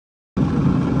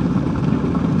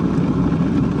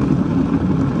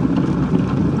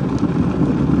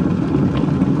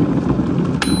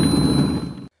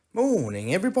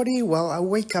Morning everybody. Well, I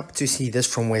wake up to see this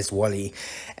from Where's Wally,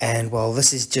 and well,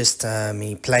 this is just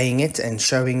me playing it and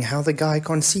showing how the guy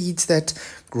concedes that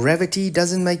gravity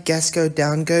doesn't make gas go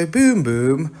down, go boom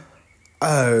boom.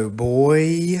 Oh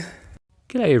boy.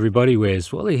 G'day everybody,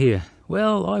 Where's Wally here.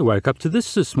 Well, I woke up to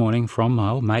this morning from my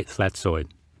old mate Flatzoid.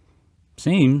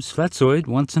 Seems Flatzoid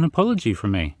wants an apology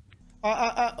from me.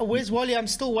 Where's Wally? I'm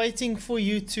still waiting for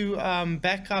you to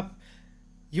back up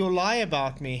your lie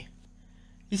about me.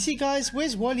 You see, guys,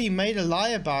 Where's Wally made a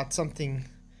lie about something,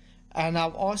 and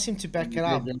I've asked him to back it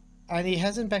up, and he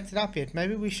hasn't backed it up yet.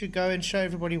 Maybe we should go and show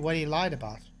everybody what he lied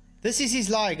about. This is his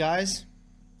lie, guys.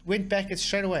 Went back it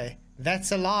straight away.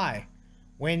 That's a lie.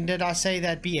 When did I say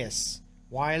that BS?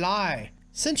 Why lie?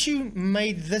 Since you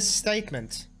made this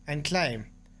statement and claim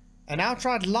an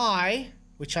outright lie,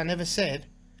 which I never said,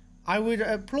 I would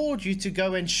applaud you to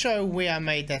go and show where I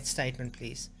made that statement,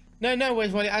 please. No,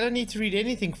 Where's Wally? I don't need to read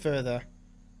anything further.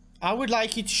 I would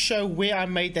like you to show where I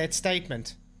made that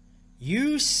statement.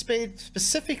 You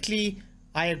specifically,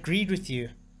 I agreed with you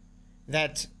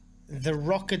that the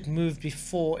rocket moved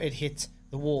before it hit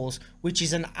the walls, which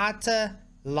is an utter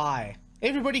lie.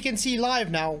 Everybody can see live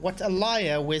now what a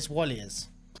liar Where's Wally is.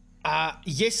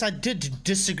 Yes, I did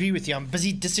disagree with you. I'm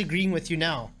busy disagreeing with you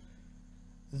now.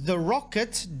 The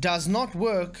rocket does not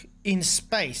work in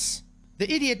space.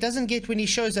 The idiot doesn't get when he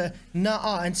shows a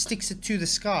nah and sticks it to the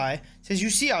sky. Says, you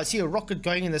see, I see a rocket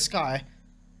going in the sky.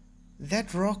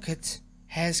 That rocket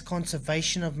has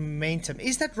conservation of momentum.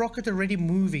 Is that rocket already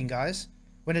moving, guys,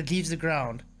 when it leaves the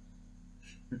ground?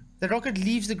 The rocket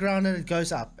leaves the ground and it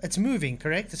goes up. It's moving,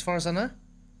 correct, as far as I know?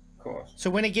 Of course.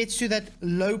 So when it gets to that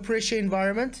low pressure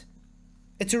environment,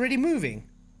 it's already moving.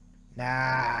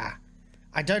 Nah,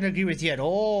 I don't agree with you at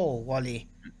all, Wally.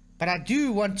 But I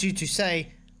do want you to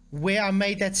say where I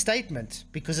made that statement,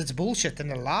 because it's bullshit and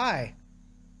a lie.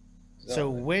 So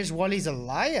Where's Wally's a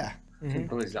liar?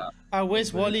 Simple as that.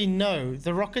 Where's Wally? No,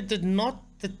 the rocket did not,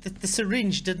 the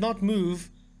syringe did not move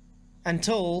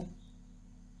until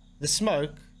the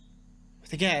smoke with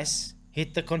the gas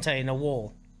hit the container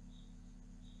wall.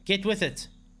 Get with it.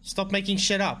 Stop making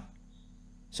shit up.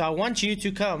 So I want you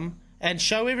to come and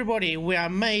show everybody where I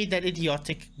made that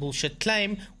idiotic bullshit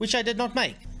claim, which I did not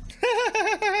make.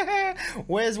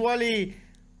 Where's Wally?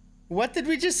 What did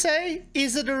we just say?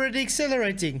 Is it already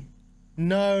accelerating?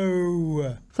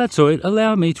 No. Flatzoid,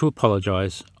 allow me to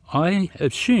apologise. I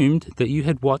assumed that you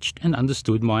had watched and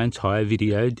understood my entire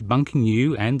video debunking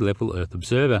you and Level Earth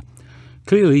Observer.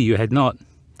 Clearly you had not.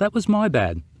 That was my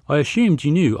bad. I assumed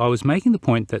you knew I was making the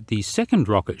point that the second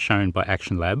rocket shown by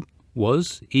Action Lab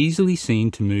was easily seen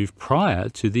to move prior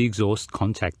to the exhaust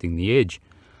contacting the edge.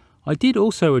 I did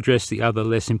also address the other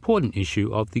less important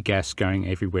issue of the gas going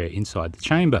everywhere inside the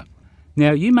chamber.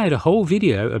 Now, you made a whole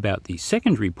video about the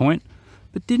secondary point,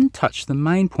 but didn't touch the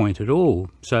main point at all,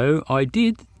 so I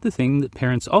did the thing that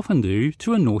parents often do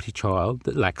to a naughty child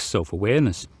that lacks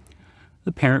self-awareness.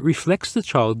 The parent reflects the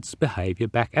child's behaviour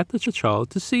back at the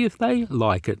child to see if they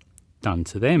like it done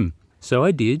to them. So I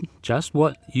did just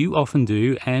what you often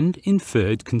do and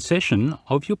inferred concession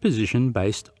of your position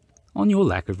based on your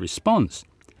lack of response.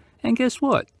 And guess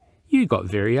what? You got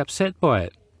very upset by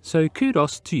it. So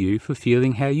kudos to you for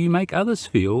feeling how you make others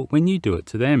feel when you do it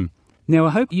to them. Now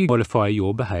I hope you modify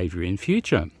your behaviour in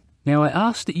future. Now I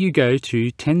asked that you go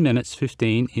to 10 minutes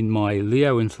 15 in my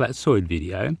Leo and Flatzoid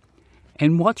video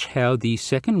and watch how the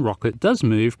second rocket does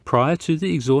move prior to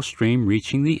the exhaust stream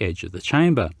reaching the edge of the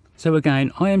chamber. So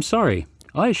again, I am sorry.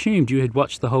 I assumed you had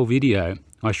watched the whole video.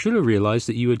 I should have realised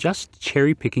that you were just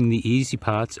cherry-picking the easy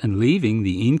parts and leaving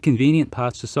the inconvenient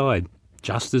parts aside,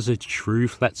 just as a true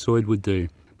Flatzoid would do.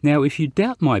 Now, if you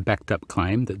doubt my backed-up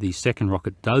claim that the second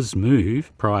rocket does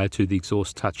move prior to the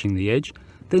exhaust touching the edge,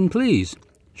 then please,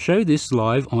 show this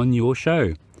live on your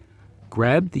show.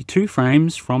 Grab the 2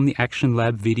 frames from the Action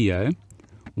Lab video,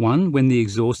 one when the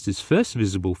exhaust is first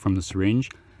visible from the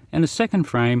syringe, and a second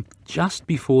frame just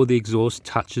before the exhaust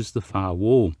touches the far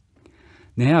wall.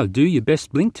 Now do your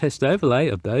best blink test overlay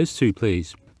of those 2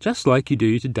 please, just like you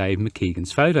do to Dave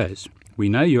McKeegan's photos. We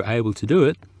know you're able to do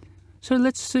it, so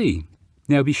let's see.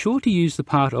 Now be sure to use the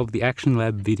part of the Action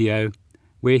Lab video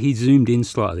where he zoomed in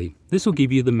slightly. This will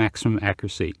give you the maximum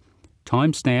accuracy.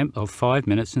 Timestamp of 5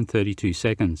 minutes and 32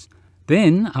 seconds.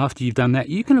 Then, after you've done that,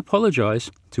 you can apologise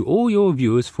to all your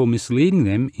viewers for misleading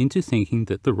them into thinking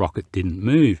that the rocket didn't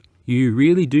move. You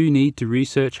really do need to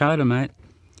research harder, mate.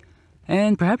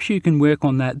 And perhaps you can work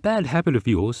on that bad habit of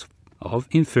yours of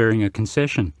inferring a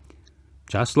concession,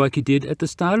 just like you did at the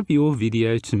start of your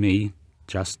video to me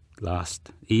just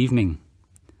last evening.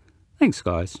 Thanks,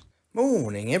 guys.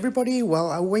 Morning, everybody. Well,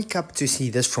 I wake up to see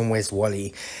this from Where's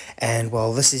Wally, and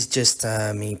well, this is just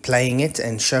me playing it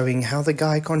and showing how the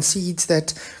guy concedes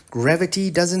that gravity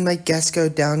doesn't make gas go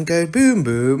down, go boom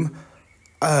boom.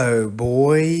 Oh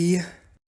boy.